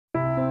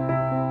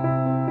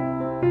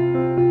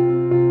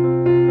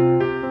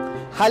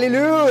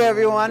Hallelujah,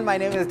 everyone. My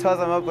name is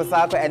Thozama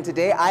Busakwe, and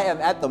today I am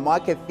at the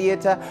Market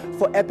Theatre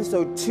for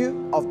episode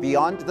 2 of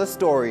Beyond the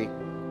Story.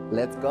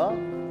 Let's go.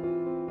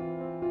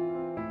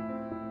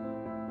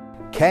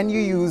 Can you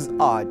use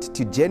art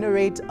to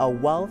generate a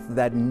wealth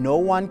that no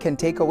one can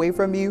take away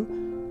from you?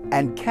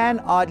 And can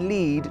art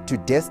lead to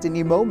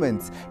destiny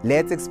moments?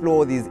 Let's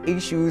explore these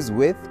issues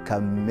with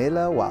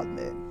Camilla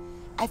Waldman.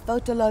 I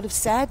felt a lot of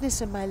sadness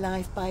in my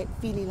life by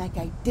feeling like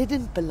I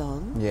didn't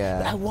belong.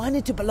 Yeah. I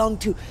wanted to belong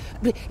to,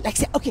 like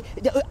say, okay,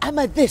 am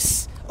I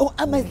this? Or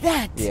am I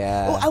that?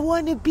 Yeah. Or I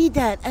want to be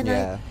that. And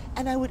Yeah.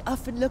 I would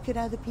often look at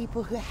other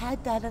people who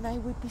had that, and I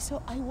would be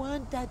so, I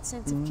want that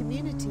sense of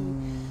community.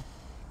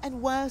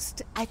 And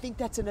whilst I think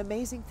that's an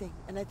amazing thing,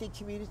 and I think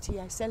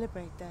community, I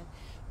celebrate that,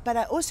 but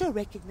I also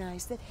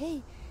recognize that,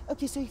 hey,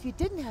 okay, so if you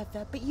didn't have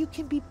that, but you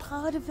can be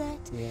part of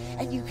that,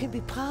 and you can be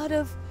part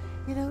of,